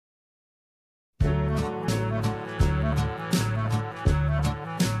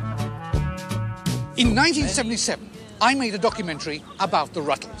In 1977, I made a documentary about the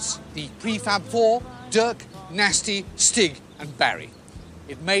Rutles, the Prefab Four, Dirk, Nasty, Stig and Barry.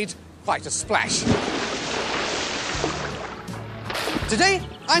 It made quite a splash. Today,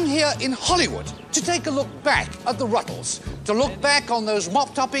 I'm here in Hollywood to take a look back at the Rutles, to look back on those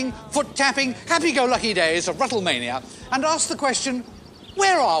mop-topping, foot-tapping, happy-go-lucky days of Rutlemania and ask the question,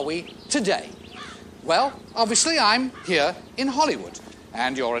 where are we today? Well, obviously, I'm here in Hollywood,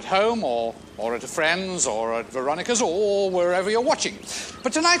 and you're at home or at a friend's or at Veronica's or wherever you're watching.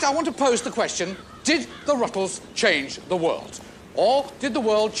 But tonight, I want to pose the question, did the Rutles change the world? Or did the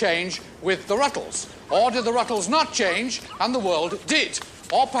world change with the Rutles? Or did the Rutles not change and the world did?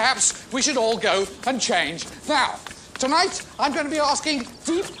 Or perhaps we should all go and change now. Tonight, I'm going to be asking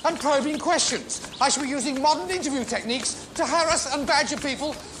deep and probing questions. I shall be using modern interview techniques to harass and badger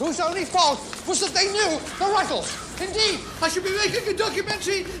people whose only fault was that they knew the Rutles. Indeed, I shall be making a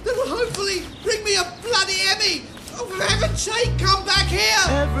documentary that will hopefully bring me a bloody Emmy. Oh, for heaven's sake, come back here!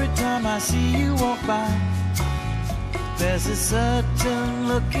 Every time I see you walk by, there's a certain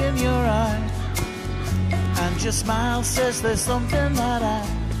look in your eye, and your smile says there's something that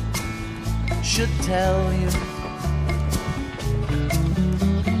I should tell you.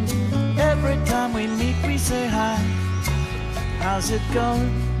 Every time we meet we say hi, how's it going?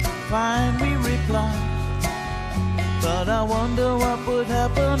 Fine, we reply. But I wonder what would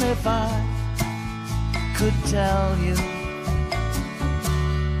happen if I could tell you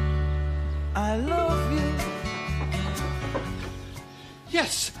I love you.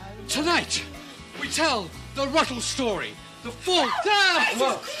 Yes, tonight we tell the Rutles story. The full...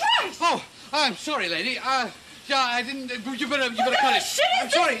 Oh, I'm sorry, lady. Yeah, I didn't... You better cut it. I'm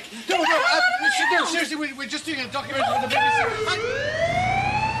sorry. No, seriously, we're just doing a documentary for the BBC.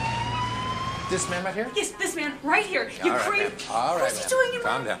 This man right here? Yes, this man right here. You creep. All right, what's he doing in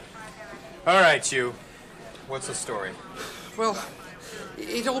calm down. All right, you. What's the story? Well,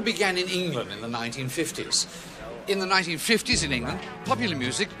 it all began in England in the 1950s. In the 1950s in England, popular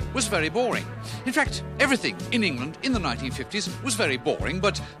music was very boring. In fact, everything in England in the 1950s was very boring,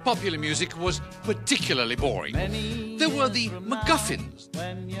 but popular music was particularly boring. There were the MacGuffins.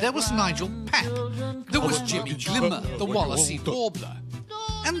 There was Nigel Papp. There was Jimmy Glimmer, the Wallasey Warbler.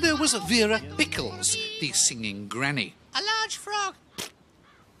 And there was Vera Pickles, the singing granny. A large frog.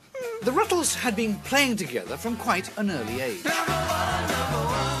 The Rutles had been playing together from quite an early age.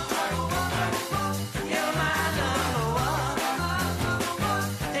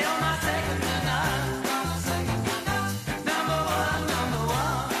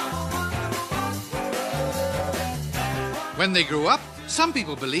 When they grew up, some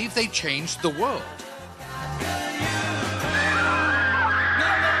people believe they changed the world.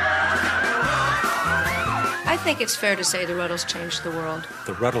 I think it's fair to say the Rutles changed the world.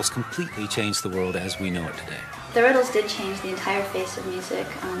 The Rutles completely changed the world as we know it today. The Rutles did change the entire face of music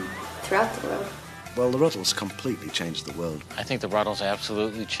throughout the world. Well, the Rutles completely changed the world. I think the Rutles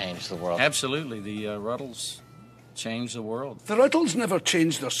absolutely changed the world. Absolutely, the Rutles changed the world. The Rutles never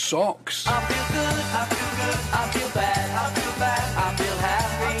changed their socks. I feel good, I feel good, I feel bad, I feel bad, I feel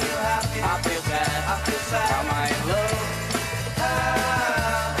happy, I feel bad, I feel sad. Am I in love?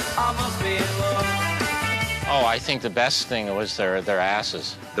 I must be in love. Oh, I think the best thing was their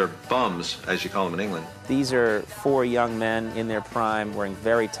asses. They're bums, as you call them in England. These are four young men in their prime wearing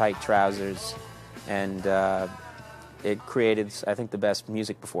very tight trousers, and it created, I think, the best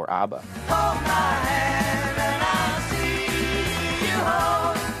music before ABBA.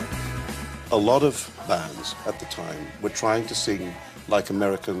 A lot of bands at the time were trying to sing like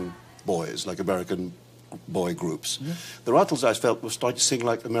American boys, like American boy groups. Mm-hmm. The Rutles, I felt, were starting to sing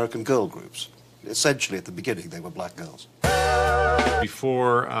like American girl groups. Essentially, at the beginning, they were black girls.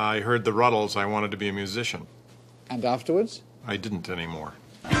 Before I heard the Rutles, I wanted to be a musician. And afterwards? I didn't anymore.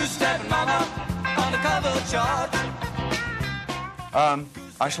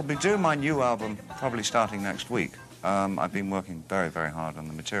 I shall be doing my new album probably starting next week. I've been working very, very hard on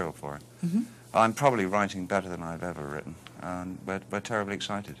the material for it. Mm-hmm. I'm probably writing better than I've ever written, and we're terribly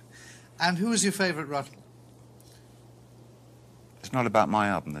excited. And who is your favourite Ruttle? It's not about my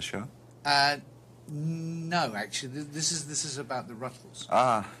album, this show? No, actually, this is about the Rutles.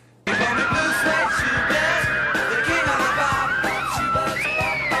 Ah.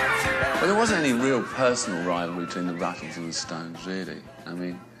 Well, there wasn't any real personal rivalry between the Rutles and the Stones, really. I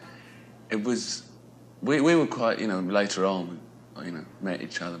mean, it was... We were quite, later on, met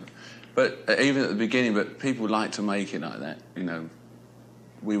each other. But even at the beginning, but people like to make it like that,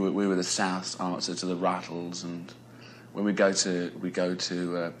 We were the South's answer to the Rutles, and when we go to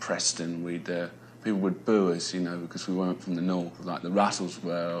Preston, people would boo us, because we weren't from the North, like the Rutles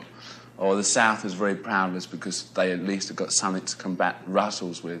were, Or the South is very proud of us because they at least have got something to combat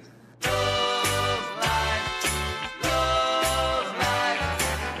Rutles with.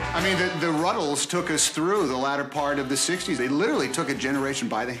 I mean, the Rutles took us through the latter part of the 60s. They literally took a generation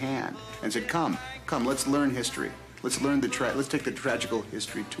by the hand and said, come, let's learn history. Let's learn let's take the tragical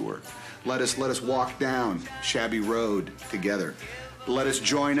history tour. Let us walk down Shabby Road together. Let us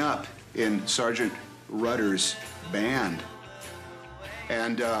join up in Sergeant Rutter's band.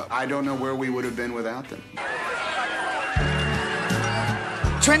 And I don't know where we would have been without them.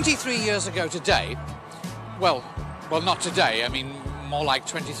 23 years ago today, well, not today, I mean, more like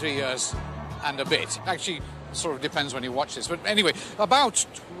 23 years and a bit. Actually, it sort of depends when you watch this. But anyway, about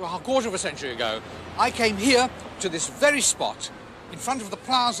a quarter of a century ago, I came here to this very spot in front of the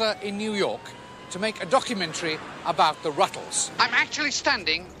plaza in New York to make a documentary about the Rutles. I'm actually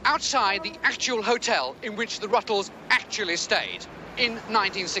standing outside the actual hotel in which the Rutles actually stayed in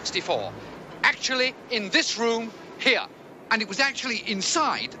 1964. Actually, in this room here. And it was actually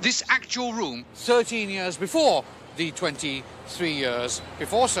inside this actual room 13 years before the 23 years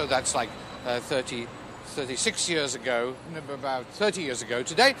before, so that's like 36 years ago, about 30 years ago.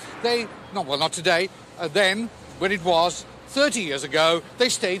 Today, not today, then, when it was 30 years ago, they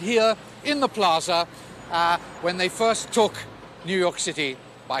stayed here in the plaza when they first took New York City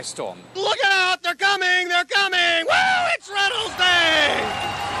by storm. Look out! They're coming! They're coming! Woo! It's Rutles Day!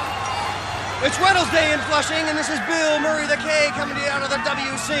 It's Rutles Day in Flushing, and this is Bill Murray the K coming to you out of the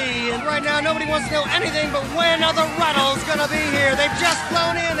WC. And right now, nobody wants to know anything but when are the Rutles gonna be here? They've just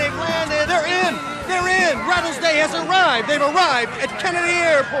flown in, they've landed, they're in! They're in! Rutles Day has arrived! They've arrived at Kennedy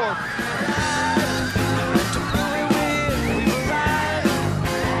Airport!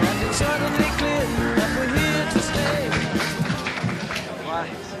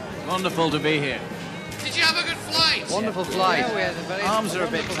 Wonderful to be here. Did you have a good flight? Wonderful flight. Yeah, we had a very Arms are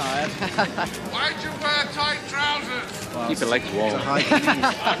a bit tired. Why'd you wear tight trousers? Well, keep your legs warm. Can't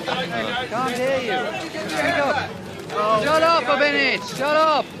hear you. Speak up. Oh. Shut up a minute. Shut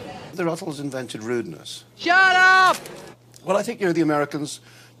up. The Rutles invented rudeness. Shut up! Well, I think, the Americans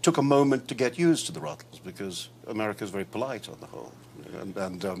took a moment to get used to the Rutles because America's very polite on the whole.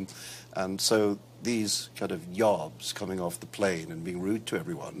 And so these kind of yobs coming off the plane and being rude to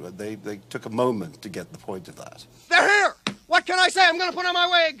everyone, they took a moment to get the point of that. They're here! What can I say? I'm gonna put on my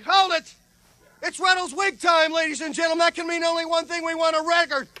wig. Hold it! It's Rutles wig time, ladies and gentlemen. That can mean only one thing. We want a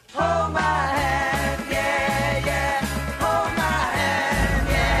record. Hold my hand, yeah, yeah. Hold my hand,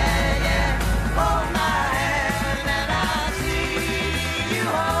 yeah, yeah. Hold my hand and I'll see you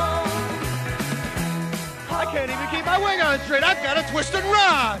home. I can't even keep my wig on straight. I've got to twist and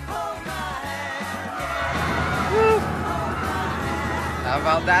run. How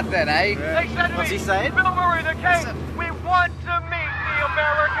about that then, eh? What's he saying? Bill Murray, the King. We want to meet the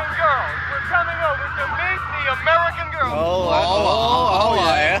American girls. We're coming over to meet the American girls.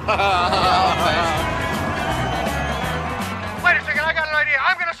 Yeah. Wait a second, I got an idea.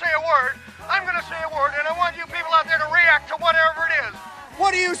 I'm going to say a word. And I want you people out there to react to whatever it is.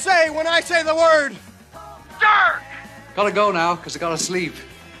 What do you say when I say the word? Dirk! Gotta go now, because I gotta sleep.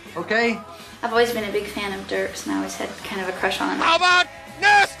 Okay? I've always been a big fan of Dirk's, and I always had kind of a crush on him. How about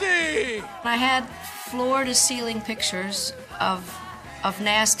Nasty? I had floor-to-ceiling pictures of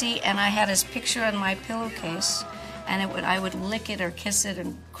Nasty, and I had his picture on my pillowcase, and I would lick it or kiss it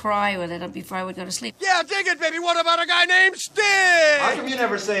and cry with it before I would go to sleep. Yeah, dig it, baby. What about a guy named Stig? How come you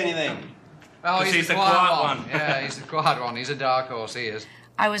never say anything? Oh, he's the quiet one. Yeah, he's the quiet one. He's a dark horse, he is.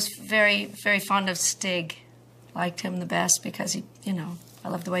 I was very, very fond of Stig. Liked him the best because he, I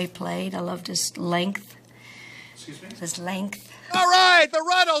loved the way he played. I loved his length. Excuse me? His length. All right, the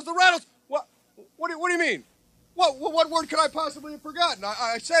Rutles. What do you mean? What word could I possibly have forgotten?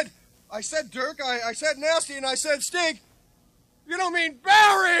 I said Dirk, I said Nasty, and I said Stig. You don't mean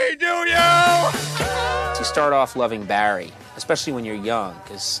Barry, do you? You start off loving Barry, especially when you're young,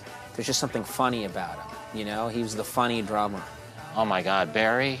 because there's just something funny about him. He was the funny drummer. Oh my God,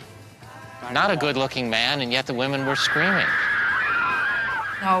 Barry? Not a good-looking man, and yet the women were screaming.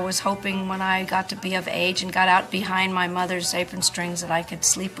 I was hoping when I got to be of age and got out behind my mother's apron strings that I could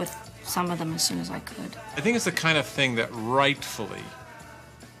sleep with some of them as soon as I could. I think it's the kind of thing that rightfully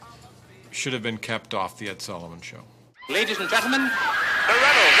should have been kept off the Ed Sullivan Show. Ladies and gentlemen, the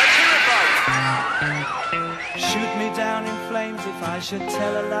Rutles. Let's hear it from. Shoot me down in flames if I should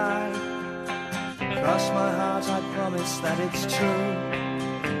tell a lie. Cross my heart, I promise that it's true.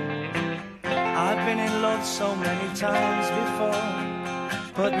 I've been in love so many times before,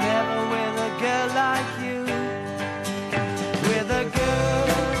 but never with a girl like you. With a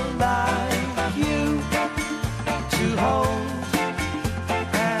girl like you to hold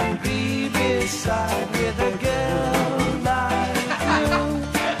and be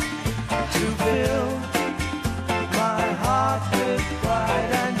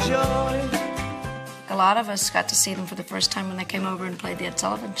lot of us got to see them for the first time when they came over and played the Ed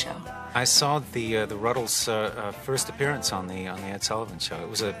Sullivan Show. I saw the Rutles' first appearance on the Ed Sullivan Show. It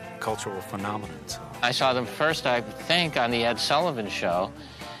was a cultural phenomenon. So. I saw them first, I think, on the Ed Sullivan Show.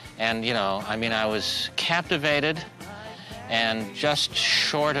 And, you know, I mean, I was captivated and just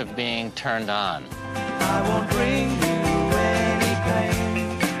short of being turned on. I won't bring you any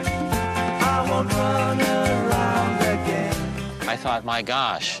pain. I won't run around again. I thought, my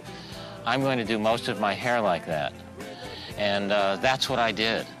gosh, I'm going to do most of my hair like that. And that's what I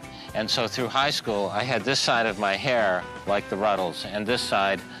did. And so through high school, I had this side of my hair like the Rutles, and this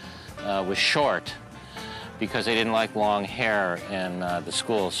side was short because they didn't like long hair in the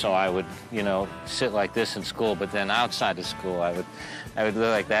school. So I would, you know, sit like this in school, but then outside of school, I would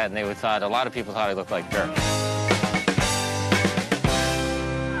look like that, and they would thought, a lot of people thought I looked like dirt.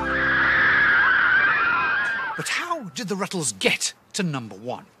 But how did the Rutles get to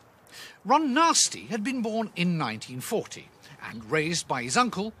 #1? Ron Nasty had been born in 1940 and raised by his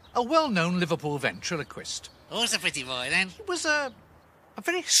uncle, a well-known Liverpool ventriloquist. Who's a pretty boy, then? He was a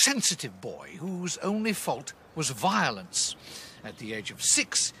very sensitive boy whose only fault was violence. At the age of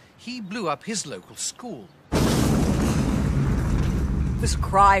 6, he blew up his local school. It was a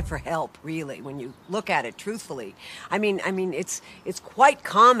cry for help, really, when you look at it truthfully. I mean, it's quite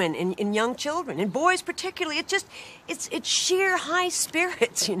common in young children, in boys particularly. It's sheer high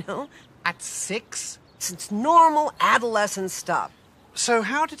spirits, you know. At 6? It's normal adolescent stuff. So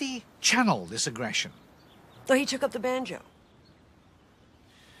how did he channel this aggression? Oh, he took up the banjo.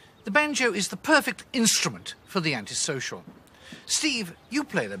 The banjo is the perfect instrument for the antisocial. Steve, you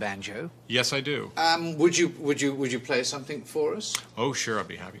play the banjo. Yes, I do. Would you play something for us? Oh, sure, I'd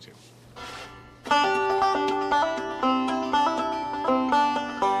be happy to.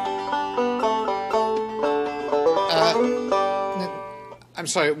 I'm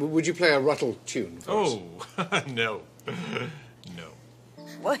sorry, would you play a Ruttle tune for us? Oh, no.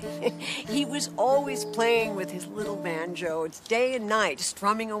 Well, he was always playing with his little banjo. It's day and night,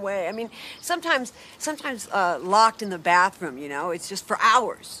 strumming away. I mean, sometimes locked in the bathroom, you know. It's just for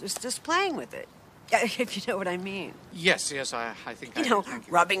hours, just playing with it, if you know what I mean. Yes, I think I You know, do, thank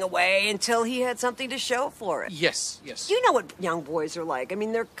you. rubbing away until he had something to show for it. Yes. You know what young boys are like. I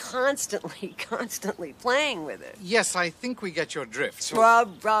mean, they're constantly playing with it. Yes, I think we get your drift.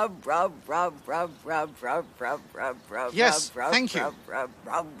 Rub, rub, rub, rub, rub, rub, rub, rub, rub, rub. Yes, rub, thank you. Rub, rub,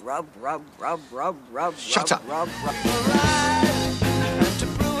 rub, rub, rub, rub, rub, rub. Shut up. Rub, rub.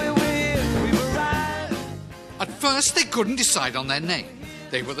 At first, they couldn't decide on their name.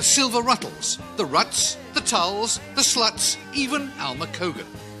 They were the Silver Rutles, the Ruts, the Tulls, the Sluts, even Alma Cogan,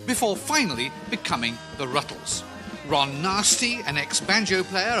 before finally becoming the Rutles. Ron Nasty, an ex-banjo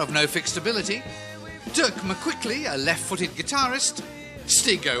player of no fixed ability, Dirk McQuickley, a left-footed guitarist,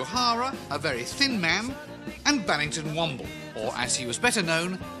 Stig O'Hara, a very thin man, and Barrington Womble, or as he was better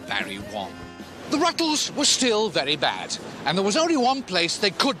known, Barry Wom. The Rutles were still very bad, and there was only one place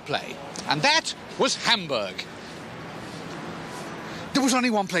they could play, and that was Hamburg. There was only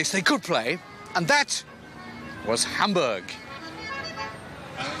one place they could play, and that was Hamburg.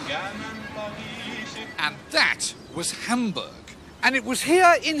 And that was Hamburg. And it was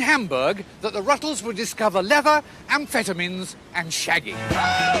here in Hamburg that the Rutles would discover leather, amphetamines, and shagging.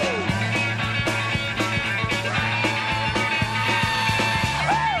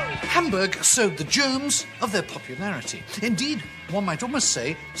 Hamburg sowed the germs of their popularity. Indeed, one might almost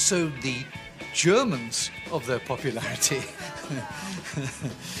say, sowed the Germans of their popularity.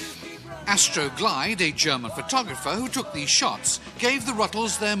 Astro Glide, a German photographer who took these shots, gave the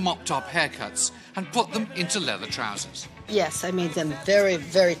Rutles their mop-top haircuts and put them into leather trousers. Yes, I made them very,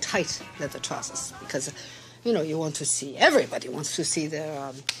 very tight leather trousers because, you know, you want to see, everybody wants to see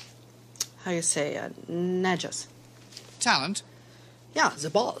their, nadjas. Talent? Yeah, the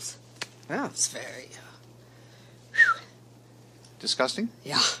balls. Yeah, it's very... Disgusting?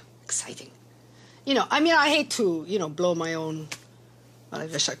 Yeah, exciting. You know, I mean, I hate to, blow my own... Well, I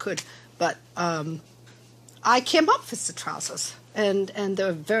wish I could. But I came up with the trousers, and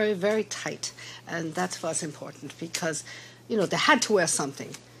they're very, very tight. And that was important because, they had to wear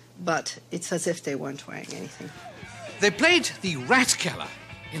something. But it's as if they weren't wearing anything. They played the Ratkeller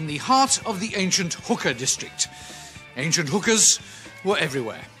in the heart of the ancient hooker district. Ancient hookers were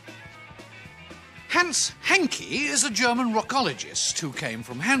everywhere. Hans Henke is a German rockologist who came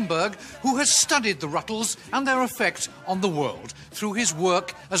from Hamburg, who has studied the Rutles and their effect on the world through his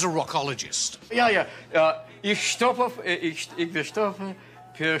work as a rockologist. Ja. Ich stoppe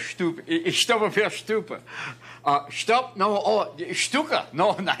für Stupe. Ich stoppe für Stupe. Stop, no, Stuka.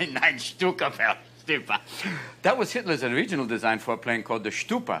 No, nein, Stuka für Stupa. That was Hitler's original design for a plane called the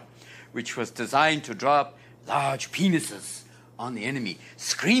Stupa, which was designed to drop large penises on the enemy.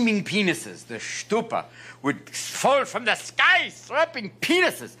 Screaming penises. The Stupa would fall from the sky, dropping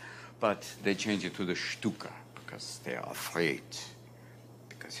penises. But they changed it to the Stuka because they are afraid.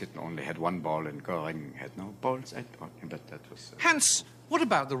 Because Hitler only had one ball and Göring had no balls at all. But that was... Hans, what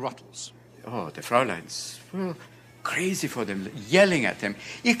about the Rutles? Oh, the Fräuleins were crazy for them, yelling at them,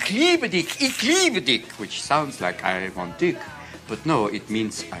 ich liebe dich, which sounds like I want dick. But no, it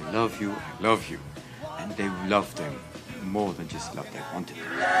means I love you. And they loved them more than just love, they wanted them.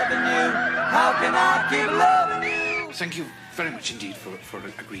 How can I keep loving you? Thank you very much indeed for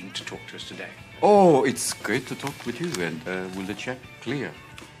agreeing to talk to us today. Oh, it's great to talk with you, and will the check clear?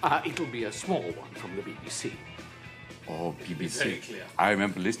 It'll be a small one from the BBC. Oh, BBC. Very clear. I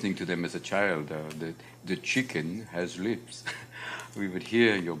remember listening to them as a child. The chicken has lips. We would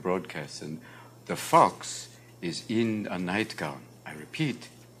hear your broadcasts, and the fox is in a nightgown. I repeat,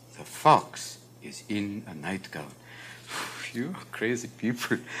 the fox is in a nightgown. You are crazy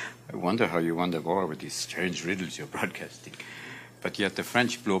people. I wonder how you won the war with these strange riddles you're broadcasting. But yet the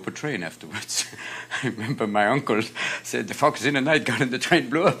French blew up a train afterwards. I remember my uncle said the fox is in a nightgown and the train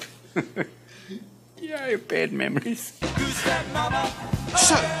blew up. Yeah, I have bad memories.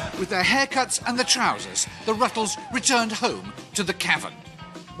 So, with their haircuts and the trousers, the Rutles returned home to the cavern.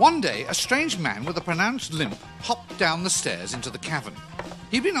 One day, a strange man with a pronounced limp hopped down the stairs into the cavern.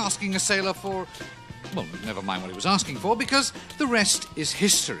 He'd been asking a sailor for... well, never mind what he was asking for, because the rest is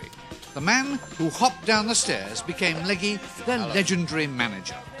history. The man who hopped down the stairs became Leggy, their legendary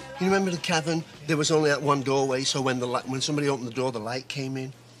manager. You remember the cavern? There was only that one doorway, so when somebody opened the door, the light came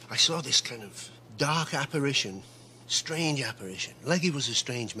in. I saw this kind of dark apparition, strange apparition. Leggy was a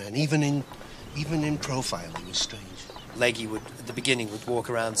strange man. Even in profile, he was strange. Leggy would, at the beginning, would walk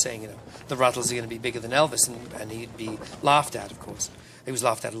around saying, the Rutles are going to be bigger than Elvis, and he'd be laughed at, of course. He was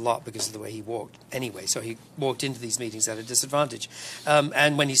laughed at a lot because of the way he walked anyway, so he walked into these meetings at a disadvantage.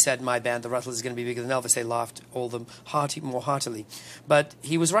 And when he said, my band, the Rutles, is going to be bigger than Elvis, they laughed all of them more heartily. But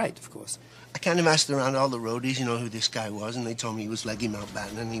he was right, of course. I kind of asked around all the roadies, who this guy was, and they told me he was Leggy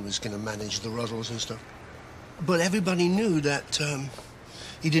Mountbatten and he was going to manage the Rutles and stuff. But everybody knew that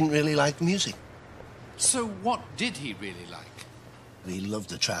he didn't really like music. So what did he really like? He loved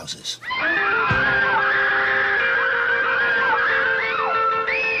the trousers.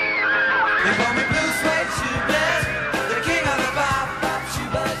 They call me Blue Suede Shoebirds, the king of the bop, bop,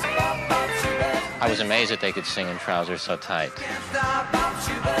 shoebirds, bop, bop, shoebirds. I was amazed that they could sing in trousers so tight. Stop, bop,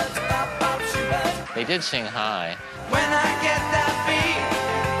 shoebirds, bop, bop, shoebirds. They did sing high. When I get that beat,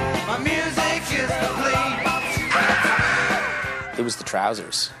 my music is complete. It was the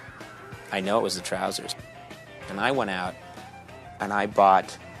trousers. I know it was the trousers. And I went out and I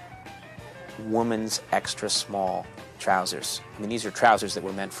bought woman's extra small trousers. I mean, these are trousers that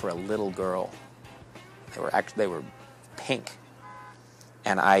were meant for a little girl. They were pink.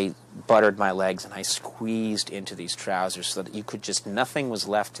 And I buttered my legs and I squeezed into these trousers so that you could just, nothing was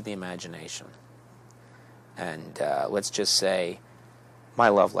left to the imagination. And let's just say my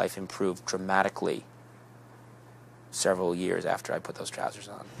love life improved dramatically several years after I put those trousers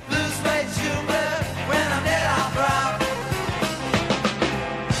on. Blue suede shoebird, when I'm dead, I'll drop.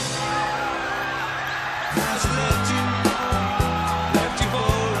 Now she left you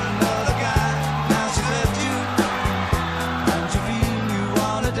for another guy. Now she left you, don't you feel you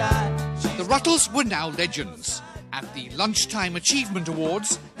wanna die? The Rutles were now legends. At the Lunchtime Achievement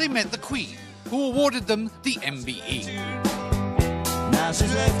Awards, they met the Queen, who awarded them the MBE. Now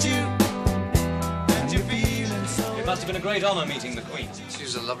she's left you, and you're feeling so. It must have been a great honour meeting the Queen.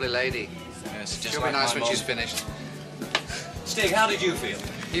 She's a lovely lady. Yes, just She'll like be nice my when mom. she's finished. Stig, how did you feel?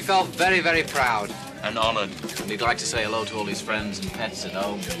 He felt very, very proud. And honoured. And he'd like to say hello to all his friends and pets at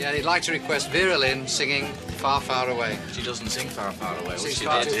home. Yeah, he'd like to request Vera Lynn singing Far, Far Away. She doesn't sing Far, Far Away. Sings She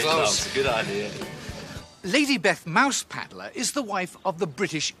far did. too close. It's a good idea. Lady Beth Mousepaddler is the wife of the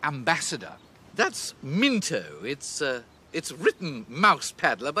British ambassador. That's Minto. It's written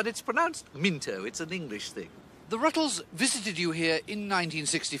Mousepaddler, but it's pronounced Minto. It's an English thing. The Rutles visited you here in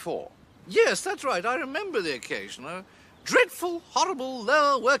 1964. Yes, that's right. I remember the occasion. Dreadful, horrible,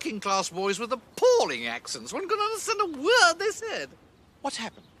 lower working-class boys with appalling accents. One couldn't understand a word they said. What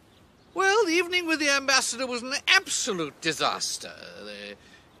happened? Well, the evening with the ambassador was an absolute disaster. They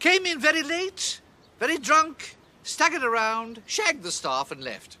came in very late, very drunk, staggered around, shagged the staff and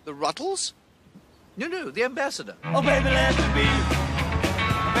left. The Rutles? No, the ambassador. Oh, baby, let me be.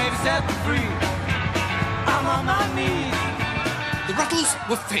 Baby, set me free. I'm on my knees. The Rutles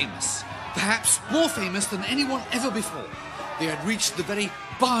were famous, perhaps more famous than anyone ever before. They had reached the very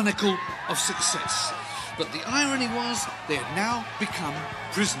barnacle of success. But the irony was they had now become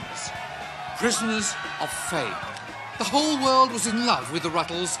prisoners. Prisoners of fame. The whole world was in love with the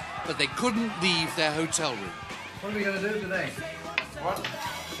Rutles, but they couldn't leave their hotel room. What are we going to do today? What?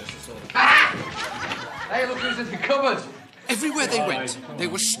 Just a sort of... Hey, look who's in the cupboard! Everywhere they went, they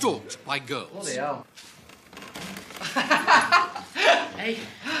were stalked by girls. Bloody hell. Hey,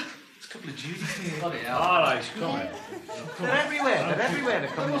 there's a couple of Judies here. Bloody hell. All right, come on. They're everywhere. They're everywhere. They're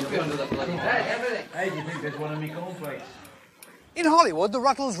coming. Must be under the bloody bed, everything. Hey, do you think there's one of me cornflakes? In Hollywood, the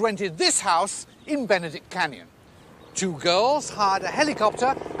Rutles rented this house in Benedict Canyon. 2 girls hired a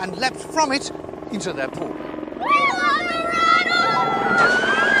helicopter and leapt from it into their pool. We love the Rutles!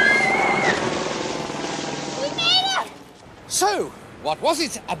 We made it! So, what was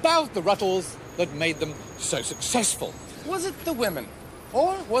it about the Rutles that made them so successful? Was it the women?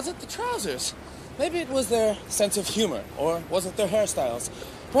 Or was it the trousers? Maybe it was their sense of humor. Or was it their hairstyles?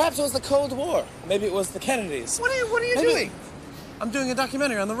 Perhaps it was the Cold War. Maybe it was the Kennedys. What are you doing? I'm doing a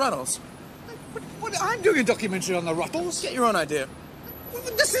documentary on the Rutles. I'm doing a documentary on the Rutles. Get your own idea.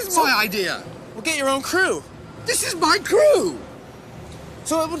 This is my idea. Well, get your own crew. This is my crew.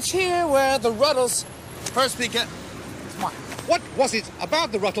 So it was here where the Rutles first began. What was it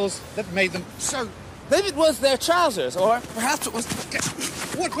about the Rutles that made them so... Maybe it was their trousers, or perhaps it was...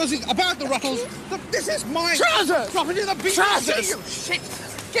 What was it about the Rutles that... This is my... Trousers! Property of the beach. Trousers! You shit!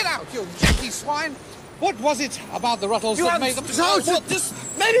 Get out, you Jackie swine! What was it about the Rutles that made them so...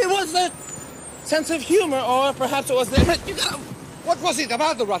 Maybe it was their sense of humor, or perhaps it was their... What was it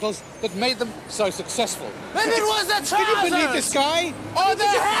about the Rutles that made them so successful? Maybe it was their trousers! Can you believe this guy? Or their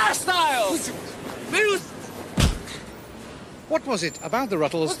hairstyles! Maybe it was... What was it about the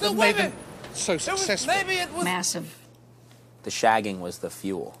Rutles that made them so successful? Maybe it was... Massive. The shagging was the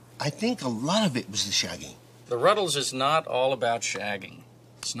fuel. I think a lot of it was the shagging. The Rutles is not all about shagging.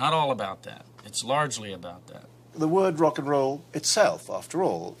 It's not all about that. It's largely about that. The word rock and roll itself, after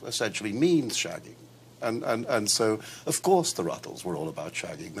all, essentially means shagging. And so, of course, the Rutles were all about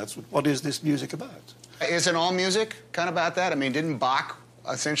shagging. That's what is this music about? Isn't all music kind of about that? I mean, didn't Bach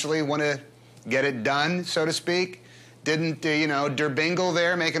essentially want to get it done, so to speak? Didn't, Der Bingle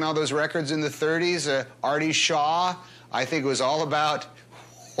there making all those records in the 30s? Artie Shaw, I think it was all about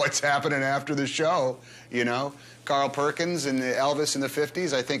what's happening after the show, Carl Perkins and Elvis in the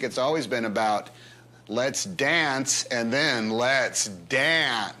 50s, I think it's always been about let's dance and then let's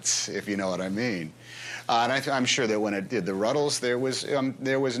dance, if you know what I mean. And I'm sure that when it did the Rutles, there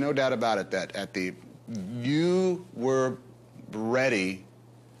was no doubt about it that you were ready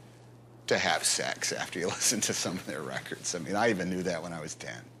to have sex after you listened to some of their records. I mean, I even knew that when I was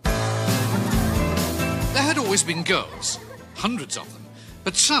 10. There had always been girls, hundreds of them,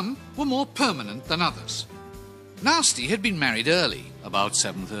 but some were more permanent than others. Nasty had been married early, about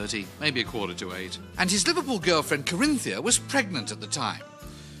 7:30, maybe 7:45, and his Liverpool girlfriend Corinthia was pregnant at the time.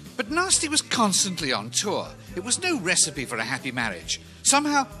 But Nasty was constantly on tour. It was no recipe for a happy marriage.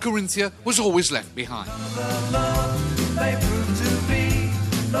 Somehow, Corinthia was always left behind.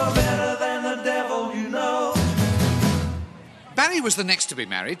 Barry was the next to be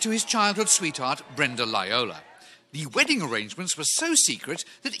married to his childhood sweetheart, Brenda Lyola. The wedding arrangements were so secret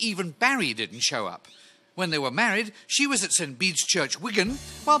that even Barry didn't show up. When they were married, she was at St. Bede's Church, Wigan,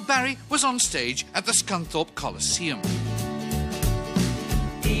 while Barry was on stage at the Scunthorpe Coliseum.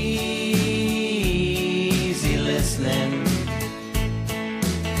 Easy listening.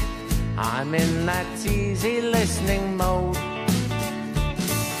 I'm in that easy listening mode.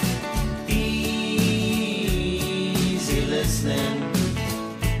 Easy listening.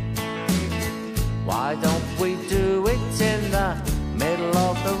 Why don't we do it in the middle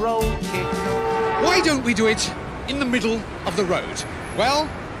of the road, Kiko? Why don't we do it in the middle of the road? Well,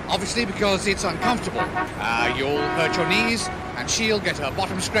 obviously because it's uncomfortable. You'll hurt your knees, and she'll get her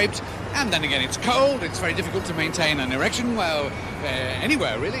bottom scraped, and then again it's cold, it's very difficult to maintain an erection, well,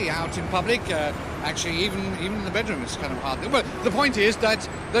 anywhere really, out in public, actually even in the bedroom it's kind of hard. Well, the point is that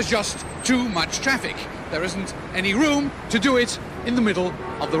there's just too much traffic. There isn't any room to do it in the middle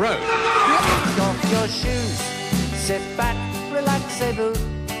of the road. Take off your shoes, sit back, relax, boo.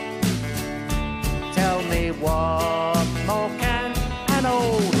 Tell me what more can an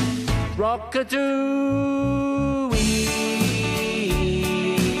old rock-a-doo? Easy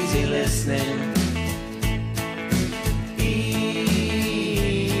listening.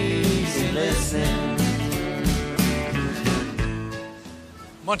 Easy listening.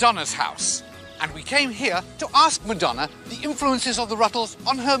 Madonna's house. And we came here to ask Madonna the influences of the Rutles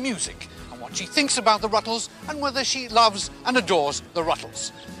on her music, and what she thinks about the Rutles, and whether she loves and adores the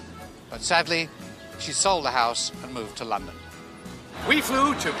Rutles. But sadly, she sold the house and moved to London. We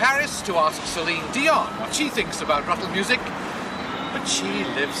flew to Paris to ask Celine Dion what she thinks about Ruttle music, but she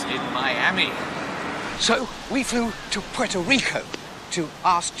lives in Miami. So we flew to Puerto Rico to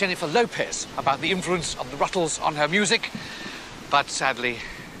ask Jennifer Lopez about the influence of the Rutles on her music, but sadly,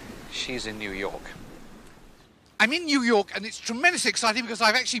 she's in New York. I'm in New York, and it's tremendously exciting because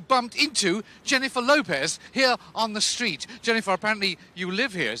I've actually bumped into Jennifer Lopez here on the street. Jennifer, apparently you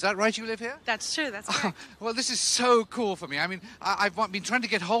live here. Is that right, you live here? That's true, that's correct. Well, this is so cool for me. I mean, I've been trying to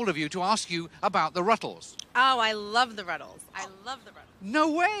get hold of you to ask you about the Rutles. Oh, I love the Rutles. I love the Rutles.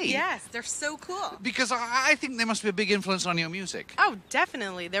 No way! Yes, they're so cool. Because I think they must be a big influence on your music. Oh,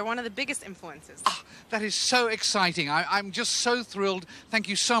 definitely. They're one of the biggest influences. That is so exciting. I'm just so thrilled. Thank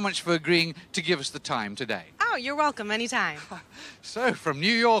you so much for agreeing to give us the time today. Oh, you're welcome. Anytime. So, from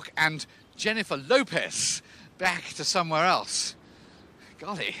New York and Jennifer Lopez back to somewhere else.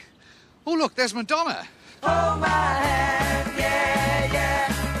 Golly. Oh, look, there's Madonna. Hold my hand, yeah,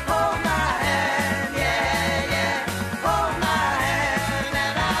 yeah. Hold my hand, yeah, yeah. Hold my hand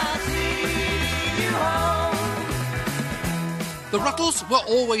and I'll see you home. The Rutles were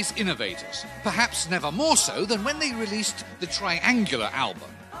always innovators, perhaps never more so than when they released the Triangular album.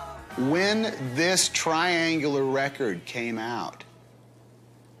 When this Triangular record came out,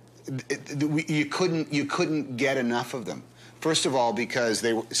 you couldn't get enough of them. First of all, because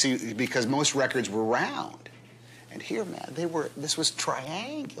because most records were round, and here, man, this was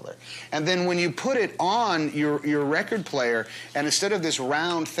triangular. And then when you put it on your record player, and instead of this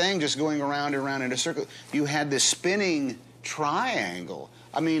round thing just going around and around in a circle, you had this spinning triangle.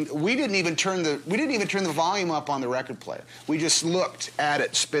 I mean, we didn't even turn the volume up on the record player. We just looked at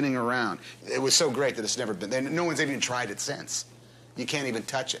it spinning around. It was so great that it's never been. No one's even tried it since. You can't even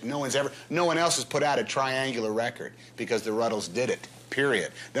touch it. No one else has put out a triangular record because the Rutles did it.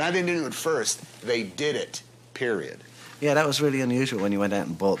 Period. Then I didn't do it first. They did it. Period. Yeah, that was really unusual when you went out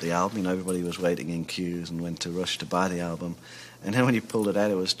and bought the album. You know, everybody was waiting in queues and went to rush to buy the album. And then when you pulled it out,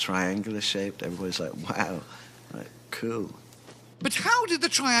 it was triangular shaped. Everybody's like, wow, like, cool. But how did the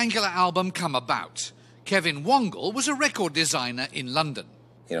Triangular album come about? Kevin Wongle was a record designer in London.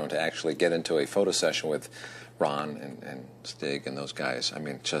 You know, to actually get into a photo session with Ron and Stig and those guys, I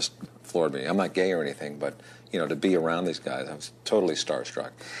mean, just floored me. I'm not gay or anything, but, you know, to be around these guys, I was totally starstruck.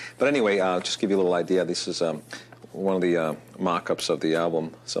 But anyway, just give you a little idea. This is one of the mock-ups of the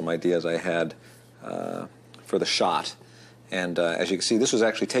album, some ideas I had for the shot. And as you can see, this was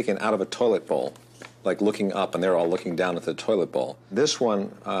actually taken out of a toilet bowl, like looking up, and they're all looking down at the toilet bowl. This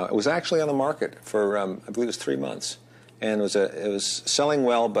one was actually on the market for, I believe it was 3 months. And it was selling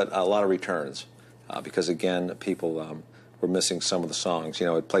well, but a lot of returns. Because, again, people were missing some of the songs. You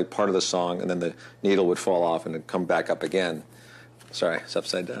know, it played part of the song, and then the needle would fall off and it'd come back up again. Sorry, it's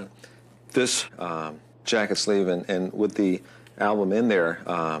upside down. This jacket sleeve and with the album in there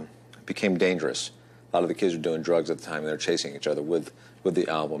became dangerous. A lot of the kids were doing drugs at the time, and they were chasing each other with the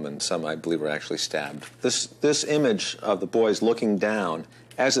album, and some, I believe, were actually stabbed. This image of the boys looking down,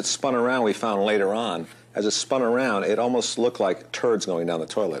 as it spun around, we found later on, as it spun around, it almost looked like turds going down the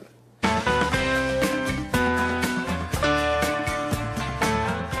toilet.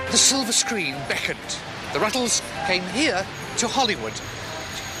 The silver screen beckoned. The Rutles came here to Hollywood.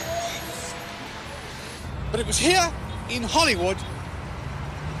 But it was here in Hollywood,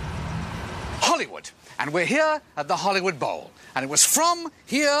 and we're here at the Hollywood Bowl. And it was from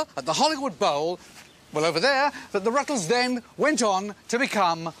here at the Hollywood Bowl, well, over there, that the Rutles then went on to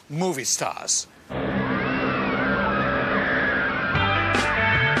become movie stars.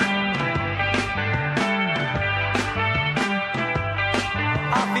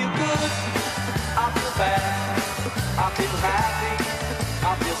 I feel happy,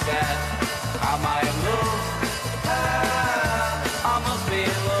 I feel sad, am I in love? I must be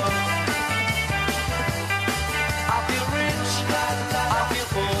in love. I feel rich, I feel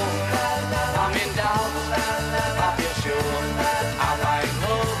full, I'm in doubt, I feel sure, am I in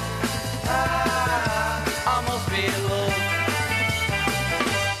love? I must be in love.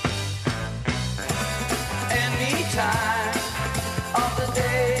 Anytime of the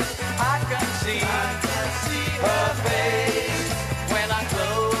day I can see her face when I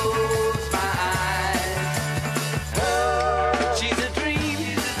close my eyes. Oh, she's a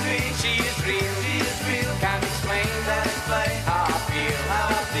dream, she is real, can't explain how I feel,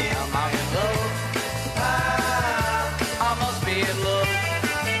 am I in love? I must be in love.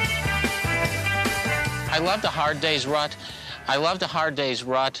 I loved A Hard Day's Rut. I loved A Hard Day's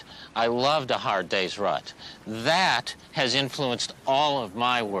Rut. I loved A Hard Day's Rut. That has influenced all of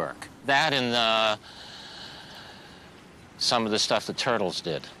my work. That and some of the stuff the Turtles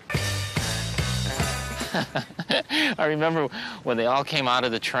did. I remember when they all came out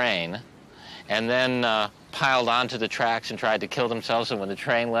of the train and then piled onto the tracks and tried to kill themselves, and when the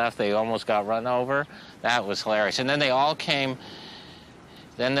train left, they almost got run over. That was hilarious. And then they all came,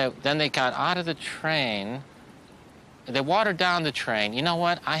 then they got out of the train. They watered down the train. You know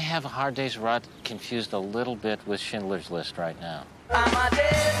what? I have A Hard Day's Rut confused a little bit with Schindler's List right now. Am I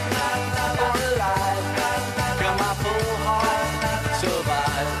dead or alive? Can my full heart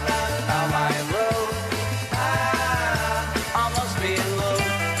survive? Am I in love? I must be in love.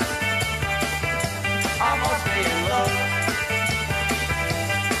 I must be in love.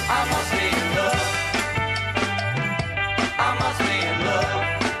 I must be in love. I must be in love.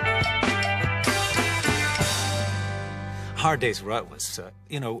 Hard Day's Rut was,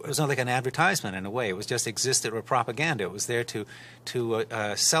 you know, it was like an advertisement in a way. It was just existed or propaganda. It was there to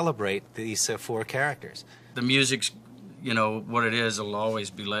celebrate these four characters. The music's, you know, what it is, it'll always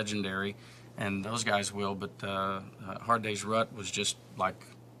be legendary, and those guys will, but Hard Day's Rut was just like,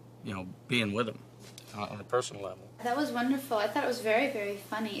 you know, being with them on a personal level. That was wonderful. I thought it was very, very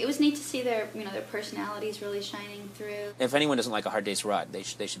funny. It was neat to see their, you know, their personalities really shining through. If anyone doesn't like A Hard Day's Rut, they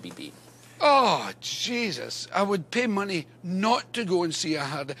should be beat. Oh, Jesus. I would pay money not to go and see a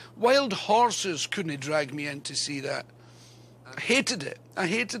hard... Wild horses couldn't drag me in to see that. I hated it. I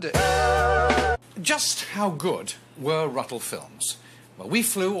hated it. Just how good were Ruttle films? Well, we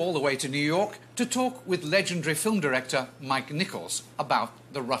flew all the way to New York to talk with legendary film director Mike Nichols about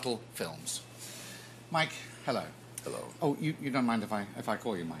the Ruttle films. Mike, hello. Hello. Oh, you don't mind if I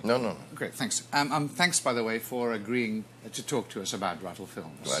call you Mike? No, no. Great, thanks. Thanks, by the way, for agreeing to talk to us about Ruttle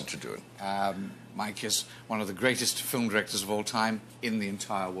films. Glad to do it. Mike is one of the greatest film directors of all time in the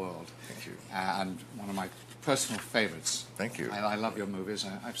entire world. Thank you. And one of my personal favourites. Thank you. I love your movies.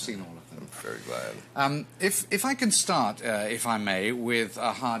 I've seen all of them. I'm very glad. If I can start, if I may, with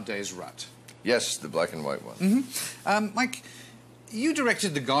A Hard Day's Rut. Yes, the black and white one. Mm-hmm. Mike, you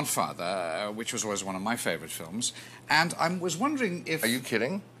directed The Godfather, which was always one of my favourite films, and I was wondering if... Are you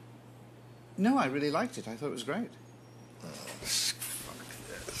kidding? No, I really liked it. I thought it was great.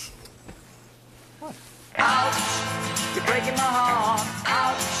 What? Ouch, you're breaking my heart.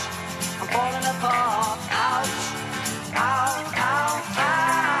 Ouch, I'm falling apart. Ouch, ouch, ouch,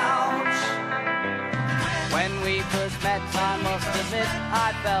 ouch. When we first met, I must admit,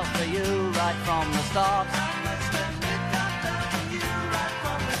 I fell for you right from the start.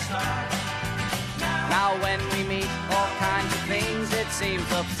 Now when we meet, all kinds of things, it seems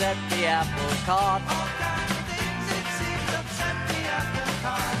upset the apple cart.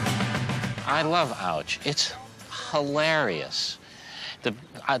 I love Ouch. It's hilarious.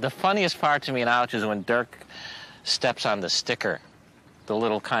 The funniest part to me in Ouch is when Dirk steps on the sticker, the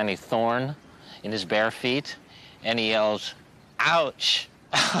little tiny thorn in his bare feet, and he yells, "Ouch!"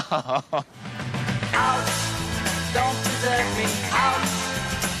 Ouch! Don't desert me. Ouch!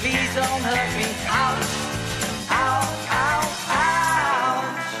 Please don't hurt me. Ouch! Ouch! Ouch!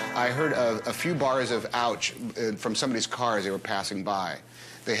 Ouch! I heard a few bars of "ouch" from somebody's car as they were passing by.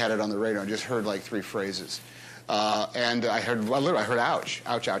 They had it on the radio. I just heard like 3 phrases. And I heard "ouch,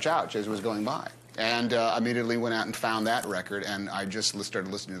 ouch, ouch, ouch" as it was going by. And I immediately went out and found that record, and I just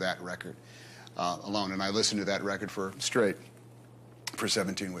started listening to that record alone. And I listened to that record for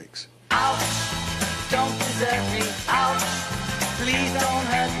 17 weeks. Ouch! Don't desert me. Ouch! Please don't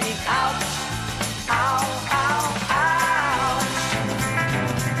hurt me. Ouch! Ow! Ow! Ouch!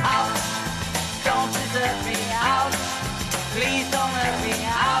 Ouch! Don't desert me. Ouch! Please don't hurt me.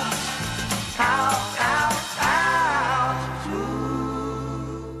 Ouch! Ow! Ow! Ouch!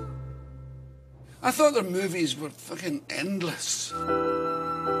 I thought their movies were fucking endless.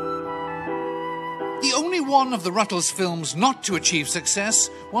 The only one of the Rutles films not to achieve success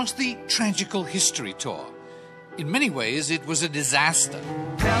was the Tragical History Tour. In many ways, it was a disaster.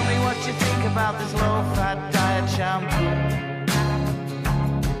 Tell me what you think about this low-fat diet shampoo.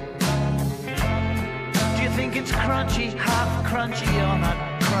 Do you think it's crunchy, half crunchy, or not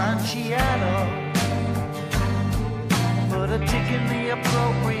crunchy at all? Put a tick in the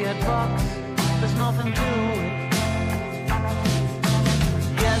appropriate box. There's nothing to it.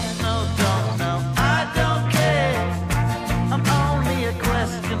 Yes, no, don't know. I don't care. I'm only a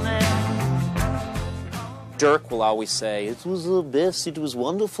questionnaire. Dirk will always say, "It was the best, it was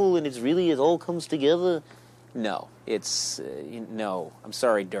wonderful, and it all comes together." No, no. I'm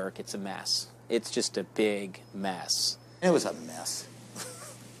sorry, Dirk, it's a mess. It's just a big mess. It was a mess.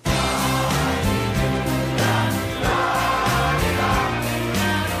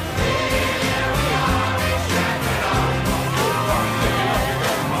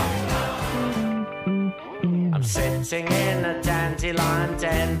 I'm sitting in a dandelion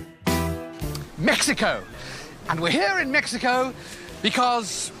den. Mexico. And we're here in Mexico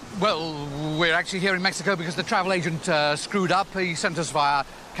because, well, we're actually here in Mexico because the travel agent screwed up. He sent us via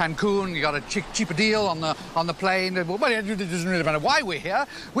Cancun. You got a cheaper deal on the plane. Well, it doesn't really matter why we're here.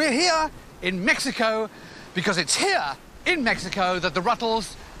 We're here in Mexico because it's here in Mexico that the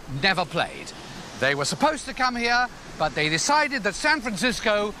Rutles never played. They were supposed to come here, but they decided that San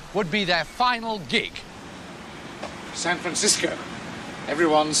Francisco would be their final gig. San Francisco,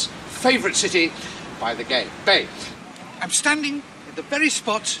 everyone's favorite city by the Bay. I'm standing at the very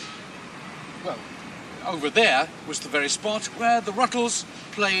spot, well, over there was the very spot where the Rutles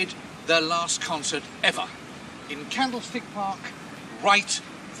played their last concert ever, in Candlestick Park, right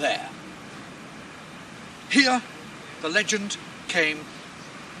there. Here, the legend came,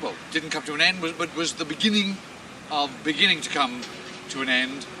 well, didn't come to an end, but was the beginning to come to an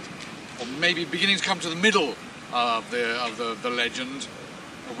end, or maybe beginning to come to the middle of the legend,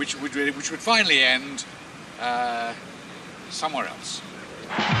 which would finally end somewhere else.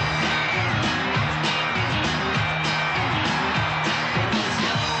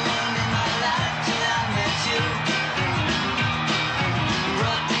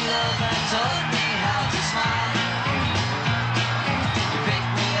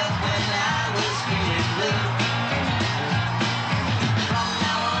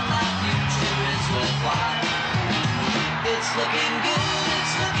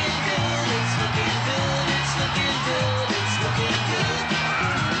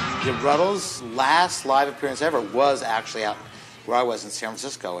 The Rutles' last live appearance ever was actually out where I was in San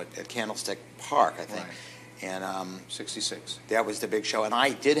Francisco at Candlestick Park, I think. Right. And 66. That was the big show. And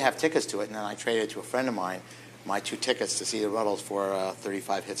I did have tickets to it, and then I traded it to a friend of mine, my 2 tickets to see the Rutles for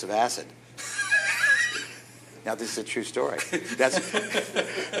 35 hits of acid. Now, this is a true story.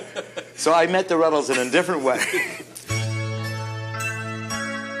 So I met the Rutles in a different way.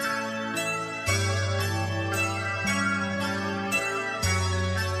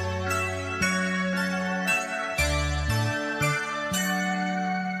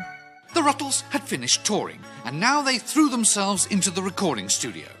 The Rutles had finished touring, and now they threw themselves into the recording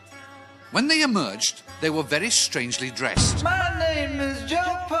studio. When they emerged, they were very strangely dressed. My name is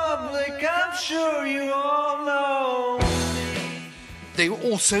Joe Public, I'm sure you all know me. They were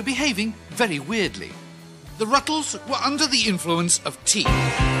also behaving very weirdly. The Rutles were under the influence of tea. 1,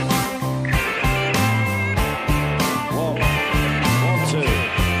 2.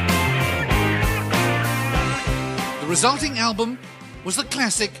 The resulting album was the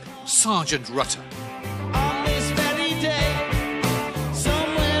classic Sergeant Rutter. On this very day,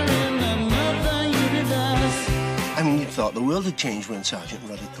 somewhere in another universe. I mean, you thought the world had changed when Sergeant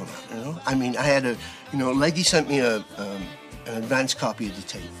Rutter come out, you know? I mean, I had Leggy sent me an advance copy of the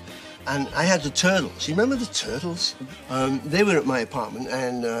tape, and I had the Turtles. You remember the Turtles? They were at my apartment,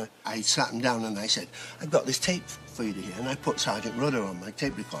 and I sat them down and I said, I've got this tape for you to hear, and I put Sergeant Rutter on my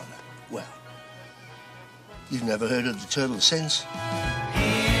tape recorder. Well, you've never heard of the Turtles since.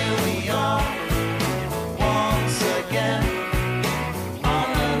 Here we are, once again,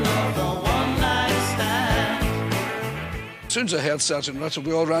 on another one-night stand. As soon as I heard Sergeant Rutter,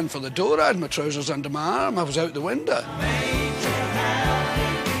 we all ran for the door. I had my trousers under my arm. I was out the window.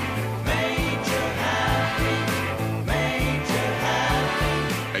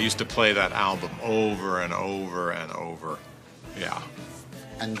 I used to play that album over and over and over. Yeah.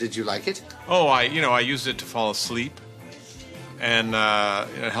 And did you like it? Oh, I used it to fall asleep, and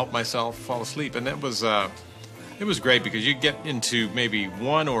help myself fall asleep, and it was great because you get into maybe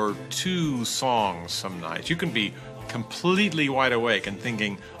 1 or 2 songs some nights. You can be completely wide awake and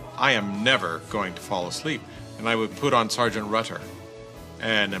thinking, I am never going to fall asleep, and I would put on Sergeant Rutter,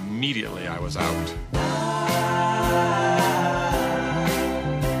 and immediately I was out.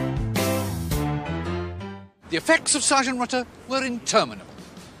 The effects of Sergeant Rutter were interminable.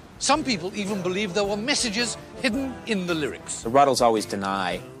 Some people even believed there were messages hidden in the lyrics. The Rutles always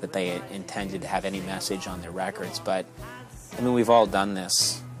deny that they intended to have any message on their records, but I mean, we've all done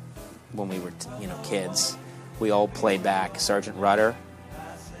this when we were, kids. We all play back Sergeant Rutter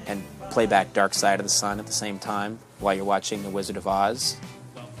and play back Dark Side of the Sun at the same time while you're watching The Wizard of Oz,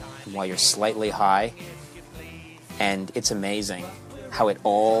 and while you're slightly high, and it's amazing how it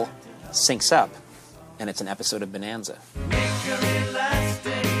all syncs up, and it's an episode of Bonanza.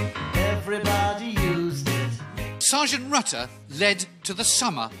 Everybody used it. Sergeant Rutter led to the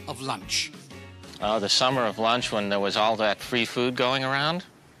summer of lunch. The summer of lunch when there was all that free food going around.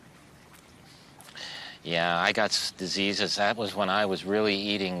 Yeah, I got diseases. That was when I was really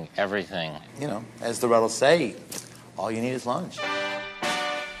eating everything. As the Rutles say, all you need is lunch.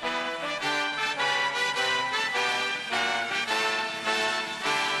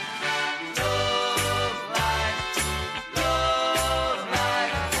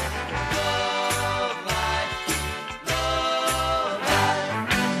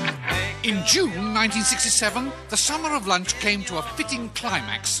 In June 1967, the Summer of Lunch came to a fitting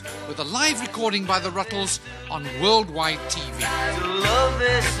climax with a live recording by the Rutles on worldwide TV. To love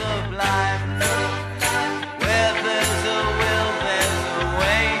is sublime. Where there's a will, there's a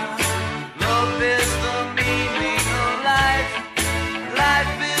way. Love is the meaning of life.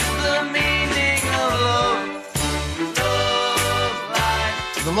 Life is the meaning of love. Love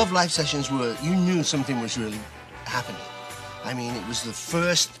life. The Love Life sessions were, you knew something was really happening. I mean, it was the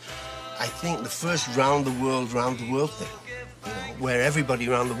first, I think, the first round the world thing, you know, where everybody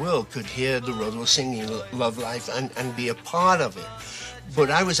around the world could hear the Rutles singing Love Life and be a part of it.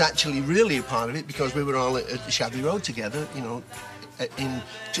 But I was actually really a part of it because we were all at the Shabby Road together, you know,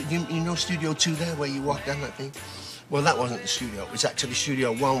 you know Studio 2 there, where you walk down that thing? Well, that wasn't the studio. It was actually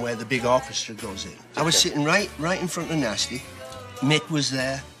Studio 1, where the big orchestra goes in. I was sitting right in front of Nasty. Mick was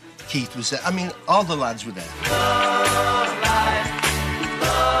there. Keith was there. I mean, all the lads were there.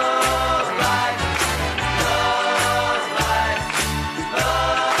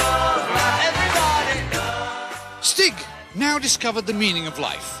 Stig now discovered the meaning of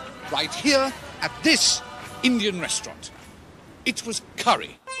life right here at this Indian restaurant. It was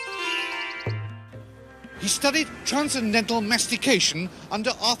curry. He studied transcendental mastication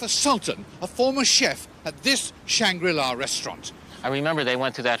under Arthur Sultan, a former chef at this Shangri-La restaurant. I remember they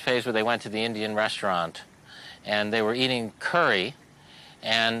went through that phase where they went to the Indian restaurant and they were eating curry,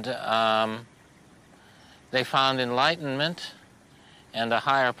 and they found enlightenment and a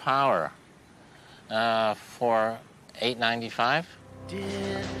higher power for $8.95.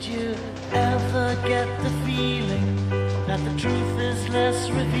 Did you ever get the feeling that the truth is less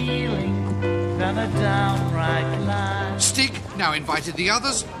revealing than a downright lie? Stig now invited the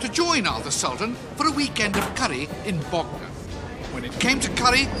others to join Arthur Sultan for a weekend of curry in Bognor. When it came to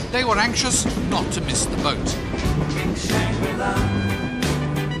curry, they were anxious not to miss the boat. In Shangri-La,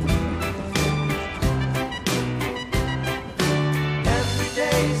 every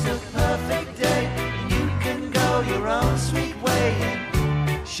day's a perfect day. You can go your own sweet way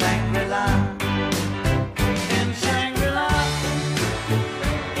in Shangri-La. In Shangri-La,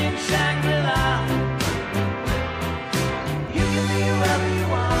 in Shangri-La, you can be wherever you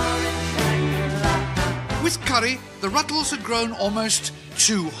are in Shangri-La. With curry, the Rutles had grown almost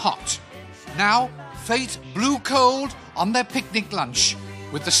too hot. Now, fate blew cold on their picnic lunch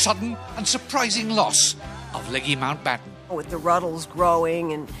with the sudden and surprising loss of Leggy Mountbatten. With the Rutles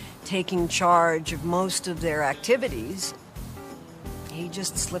growing and taking charge of most of their activities, he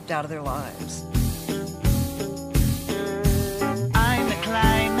just slipped out of their lives. I'm a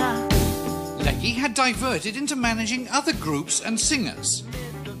climber. Leggy had diverted into managing other groups and singers.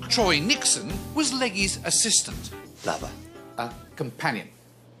 Troy Nixon was Leggy's assistant. Lover. A companion.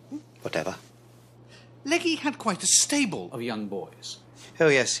 Whatever. Leggy had quite a stable of young boys. Oh,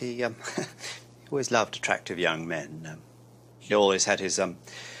 yes, he always loved attractive young men. He always had his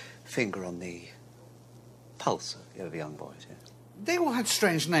finger on the pulse of young boys, yeah. They all had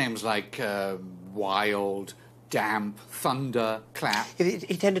strange names like Wild, Damp, Thunder, Clap. He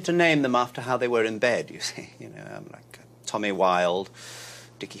tended to name them after how they were in bed, you see. You know, like Tommy Wild,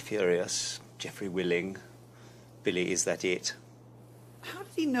 Dickie Furious, Jeffrey Willing, Billy Is That It? How did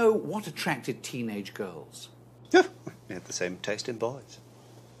he know what attracted teenage girls? Yeah, he had the same taste in boys.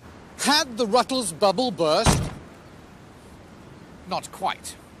 Had the Rutles bubble burst? Not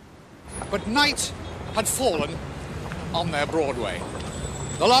quite. But night had fallen on their Broadway.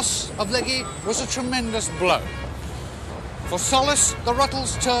 The loss of Leggy was a tremendous blow. For solace, the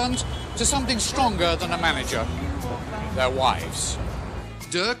Rutles turned to something stronger than a manager, their wives.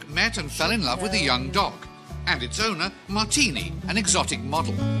 Dirk met and fell in love with a young dog, and its owner, Martini, an exotic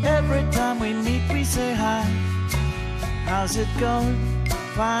model. Every time we meet, we say hi. How's it going?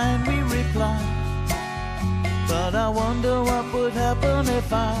 Fine, we reply. But I wonder what would happen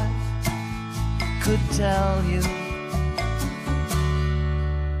if I could tell you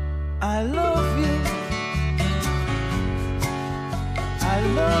I love you. I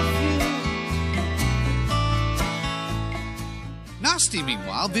love you. Nasty,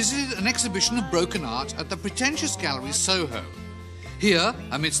 meanwhile, visited an exhibition of broken art at the pretentious gallery Soho. Here,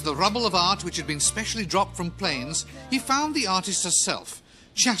 amidst the rubble of art which had been specially dropped from planes, he found the artist herself,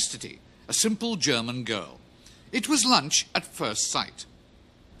 Chastity, a simple German girl. It was lunch at first sight.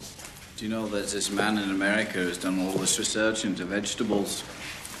 Do you know there's this man in America who's done all this research into vegetables?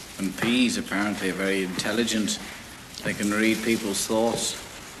 And peas apparently are very intelligent. They can read people's thoughts.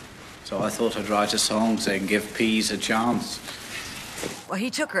 So I thought I'd write a song saying, give peas a chance. Well, he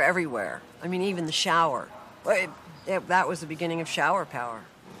took her everywhere. I mean, even the shower. Well, that was the beginning of shower power.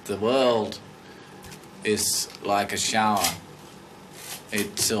 The world is like a shower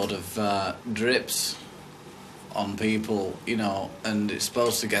it sort of drips on people, you know, and it's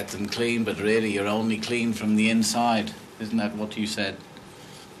supposed to get them clean, but really you're only clean from the inside. Isn't that what you said?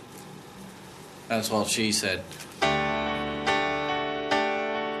 That's what she said.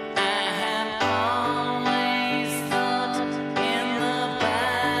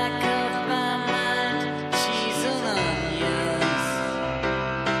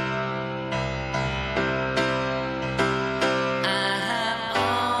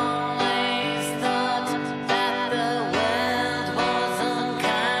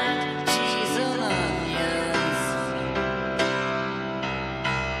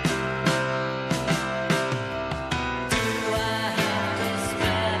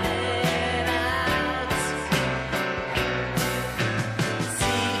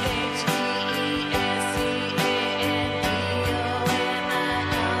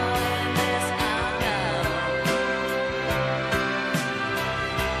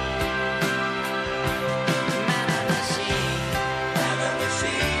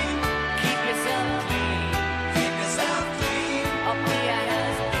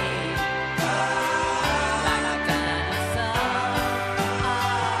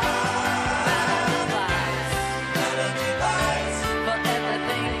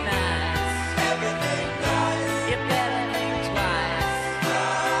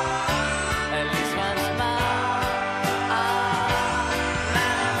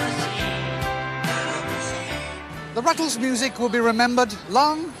 The Rutles music will be remembered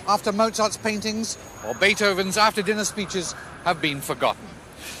long after Mozart's paintings or Beethoven's after-dinner speeches have been forgotten.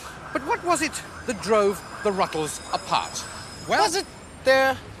 But what was it that drove the Rutles apart? Well, was it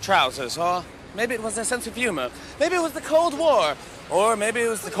their trousers, or maybe it was their sense of humor? Maybe it was the Cold War, or maybe it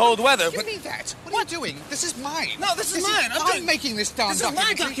was the cold weather. Give me that. What are you doing? This is mine. No, this is mine. I'm making this darn documentary.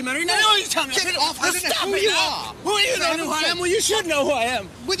 This is my documentary. No, you tell me. Get off. I don't know Stop who it you now. are. Who are you? Don't know who I am? Well, you should know who I am.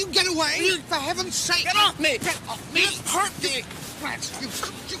 Will you get away? For heaven's sake. Get off me. Get off me. Hurt me. Rat. You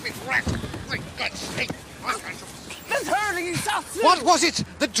stupid rat. For God's sake. Miss Hurley, you stop. What was it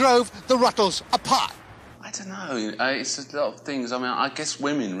that drove the Rutles apart? I don't know. It's a lot of things. I mean, I guess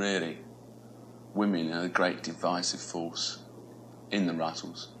women, really. Women are a great divisive force in the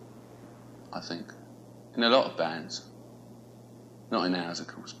Rutles, I think. In a lot of bands. Not in ours, of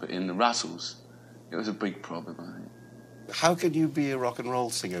course, but in the Rutles, it was a big problem, I think. How can you be a rock and roll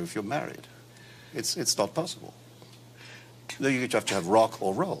singer if you're married? It's not possible. You have to have rock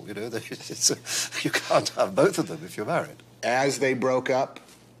or roll, you know. You can't have both of them if you're married. As they broke up,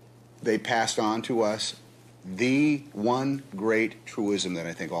 they passed on to us the one great truism that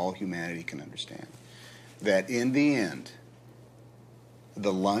I think all humanity can understand. That in the end,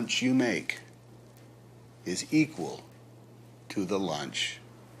 the lunch you make is equal to the lunch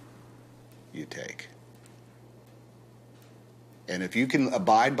you take. And if you can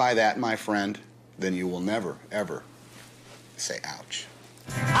abide by that, my friend, then you will never, ever say ouch.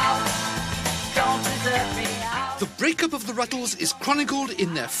 The breakup of the Rutles is chronicled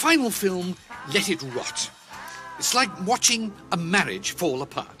in their final film, Let It Rot. It's like watching a marriage fall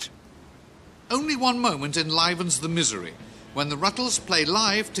apart. Only one moment enlivens the misery, when the Rutles play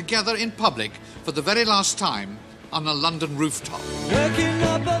live together in public for the very last time on a London rooftop. Working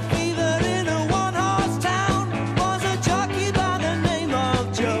up a fever in a one-horse town was a jockey by the name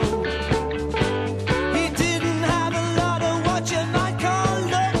of Joe. He didn't have a lot of what you might call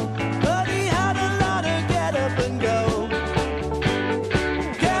luck, but he had a lot of get up and go.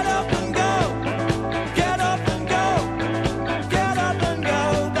 Get up and go, get up and go, get up and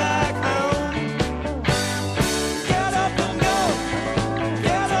go back home. Get up and go,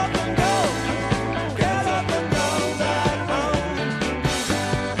 get up and go, get up and go back home.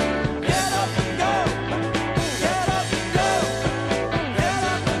 Get up and go, get up and go, get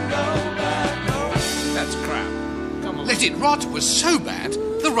up and go back home. That's crap. Come on. Let It Rot was so bad,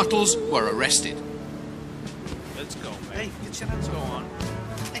 the Rutles were arrested. Let's go, man. Hey, get your hands go on.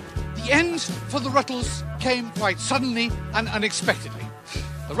 The end for the Rutles came quite suddenly and unexpectedly.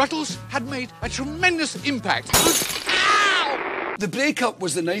 The Rutles had made a tremendous impact. The breakup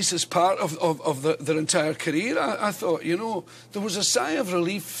was the nicest part of their entire career. I thought, you know, there was a sigh of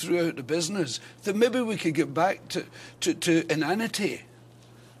relief throughout the business that maybe we could get back to inanity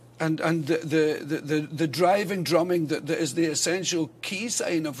and the driving drumming that is the essential key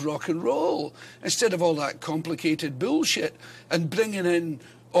sign of rock and roll, instead of all that complicated bullshit and bringing in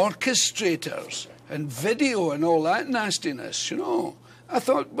orchestrators and video and all that nastiness, you know. I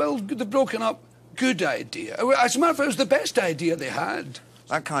thought, well, they've broken up. Good idea. As a matter of fact, it was the best idea they had.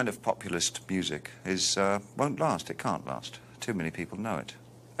 That kind of populist music is won't last. It can't last. Too many people know it.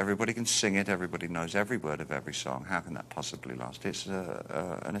 Everybody can sing it. Everybody knows every word of every song. How can that possibly last? It's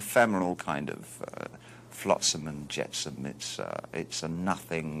an ephemeral kind of flotsam and jetsam. It's a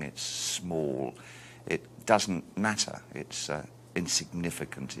nothing. It's small. It doesn't matter. It's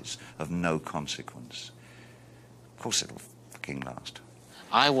insignificant. It's of no consequence. Of course it'll fucking last.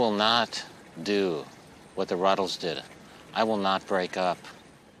 I will not do what the Rutles did. I will not break up.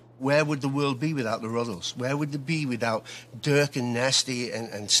 Where would the world be without the Rutles? Where would it be without Dirk and Nasty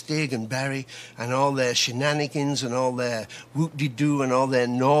and Stig and Barry and all their shenanigans and all their whoop-de-doo and all their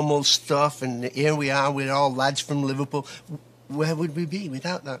normal stuff? And here we are, we're all lads from Liverpool. Where would we be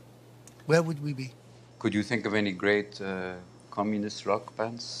without that? Where would we be? Could you think of any great communist rock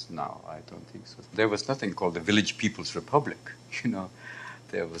bands? No, I don't think so. There was nothing called the Village People's Republic, you know.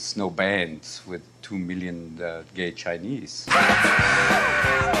 There was no bands with 2 million gay Chinese.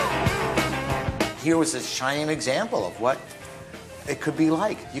 Here was a shining example of what it could be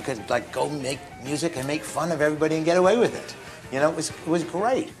like. You could like go make music and make fun of everybody and get away with it. You know, it was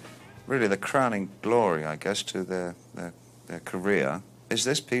great. Really, the crowning glory, I guess, to their career is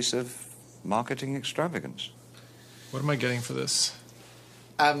this piece of marketing extravagance. What am I getting for this?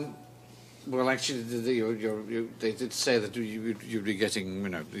 Well, actually, they did say that you'd be getting, you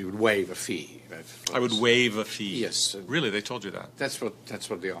know, you would waive a fee. I would waive a fee? Yes. Really, they told you that? That's what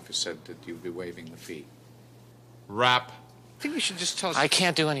the office said, that you'd be waiving the fee. Rap. I think we should just tell us... I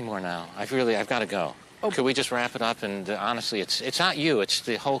can't do any more now. I've got to go. Oh. Could we just wrap it up? And honestly, it's not you. It's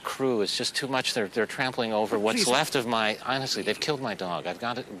the whole crew. It's just too much. They're trampling over what's left of my... Honestly, they've killed my dog. I've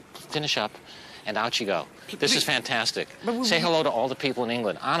got to finish up, and out you go. This is fantastic. Say hello to all the people in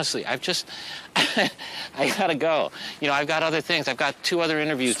England. Honestly, I've just... I got to go. You know, I've got other things. I've got 2 other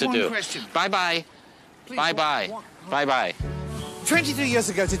interviews to do. One question. Bye-bye. Bye-bye. Bye-bye. 23 years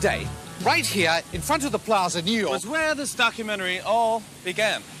ago today, right here in front of the Plaza, New York... was where this documentary all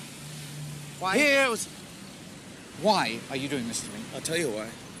began. Why? Here was... Why are you doing this to me? I'll tell you why.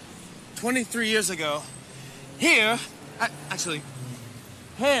 23 years ago, here... actually,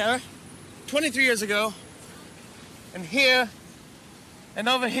 here, 23 years ago, and here, and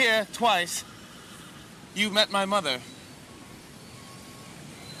over here twice, you met my mother.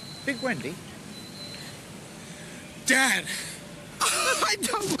 Big Wendy? Dad! I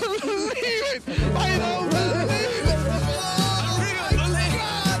don't believe it! I don't believe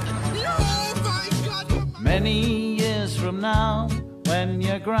it! Many years from now, when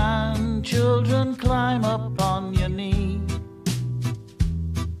your grandchildren climb up on your knee,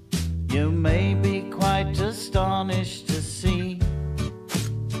 you may be quite astonished to see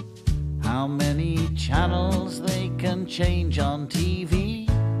how many channels they can change on TV.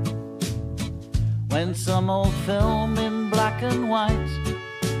 When some old film in black and white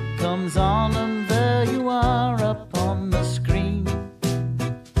comes on and there you are up on the screen.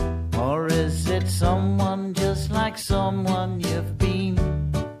 Or is it someone just like someone you've been?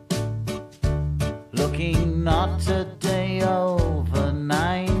 Looking not a day over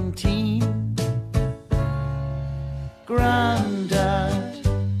 19. Grandad,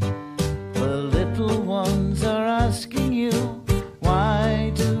 the little ones are asking you,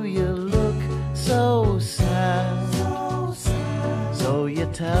 why do you look so sad? So you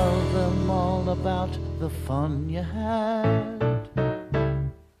tell them all about the fun you had.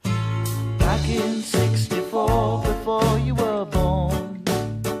 Back in '64, before you were born,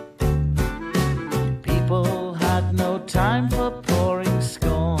 people had no time for pouring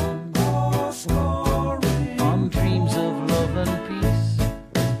scorn on dreams of love and peace.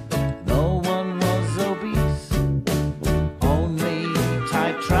 No one was obese, only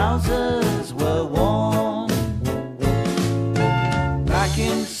tight trousers were worn. Back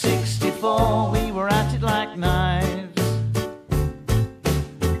in '64, we were at it like knives.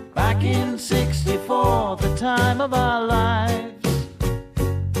 Back in '64, the time of our lives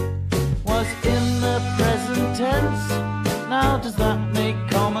was in the present tense. Now does that make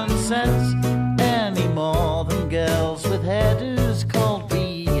common sense any more than girls with hairdos called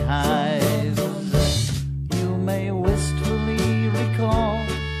beehives? You may wistfully recall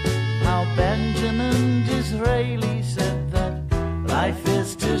how Benjamin Disraeli said that life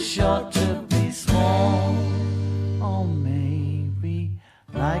is too short to be small. Or maybe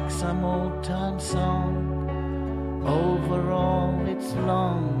like some old time song, overall it's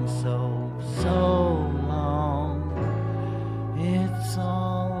long, so long, it's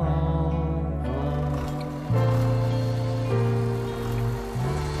all over.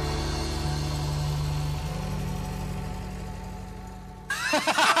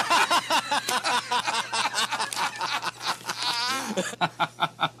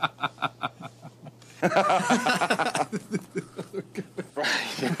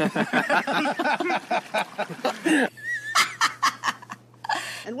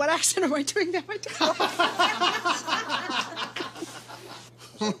 And what accent am I doing now?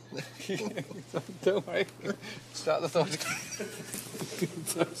 Don't worry. Start the thought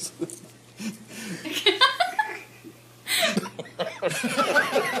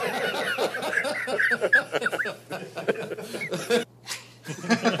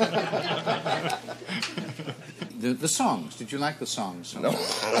The songs, did you like the songs? No.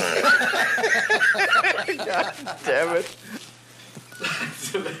 God damn it. It's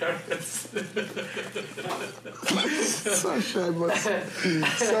hilarious. So shameless.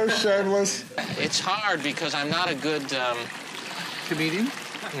 So shameless. It's hard because I'm not a good comedian.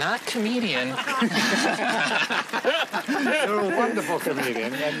 Not comedian. You're a wonderful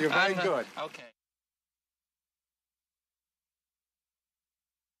comedian, and you're very good. Okay.